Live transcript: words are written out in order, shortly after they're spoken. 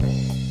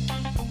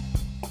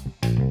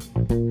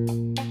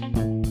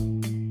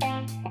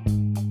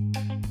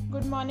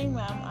morning,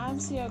 ma'am. I'm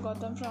Sia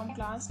Gautam from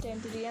class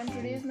 10th and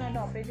today's my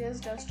topic is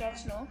Dust of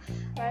Snow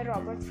by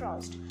Robert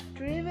Frost.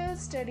 Today we'll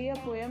study a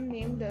poem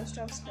named Dust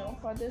of Snow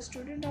for the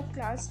student of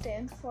class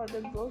 10th for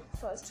the book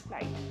First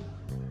Flight.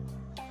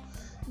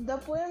 The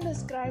poem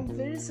describes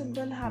very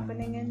simple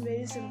happening in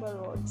very simple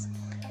words.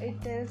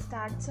 It tells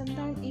that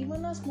sometimes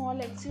even a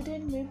small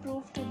accident may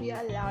prove to be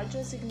a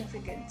larger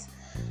significance.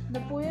 The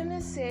poem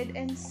is set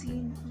in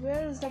scene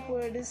where the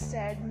poet is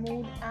sad,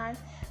 mood, and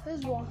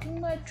is walking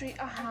by a tree,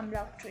 a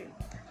hemlock tree.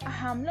 A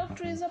hemlock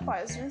tree is a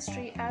poisonous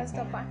tree.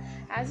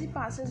 As he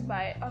passes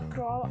by, a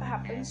crow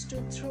happens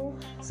to throw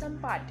some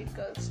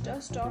particles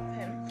dust off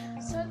him.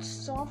 Such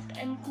soft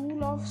and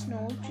cool of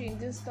snow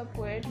changes the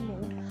poet's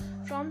mood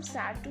from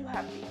sad to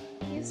happy.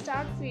 He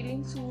starts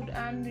feeling soothed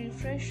and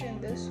refreshed in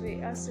this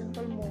way. A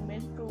simple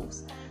moment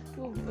proves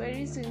to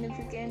very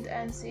significant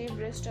and save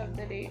rest of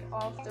the day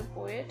of the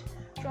poet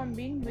from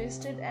being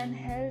wasted and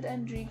held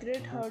and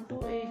regret her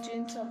two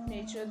agents of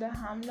nature, the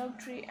hemlock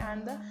tree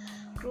and the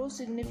crow,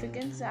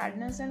 significant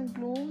sadness and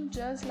gloom,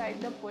 just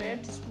like the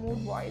poet's smooth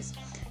voice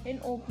in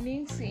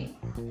opening scene.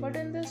 But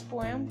in this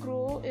poem,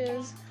 crow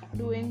is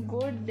doing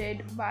good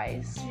deed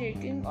by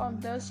shaking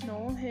off the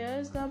snow.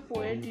 Here the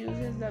poet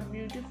uses the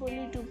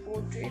beautifully to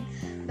portray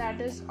that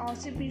is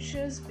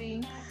auspicious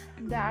being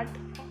that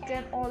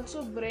can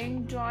also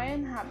bring joy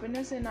and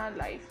happiness in our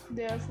life.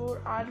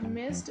 Therefore, our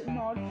must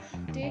not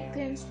take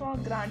things for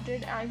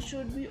granted and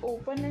should be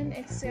open and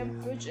accept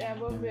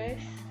whichever way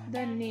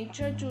the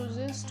nature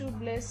chooses to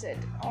bless it.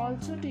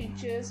 Also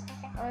teaches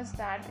us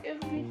that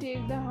if we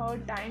take the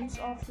hard times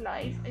of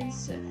life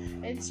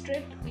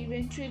instead,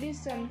 eventually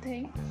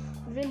something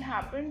will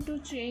happen to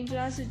change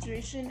our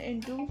situation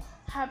into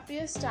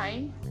happiest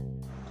time.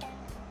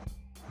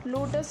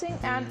 Noticing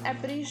and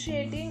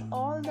appreciating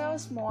all the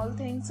small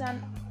things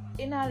and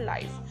in our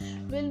life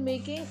will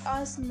making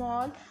a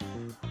small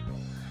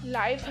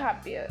life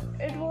happier.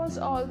 It was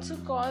also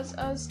cause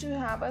us to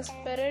have a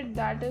spirit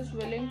that is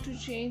willing to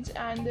change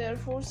and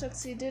therefore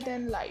succeeded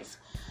in life.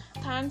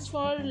 Thanks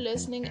for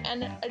listening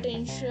and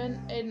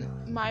attention in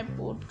my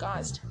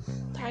podcast.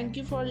 Thank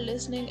you for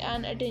listening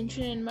and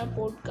attention in my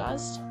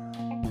podcast.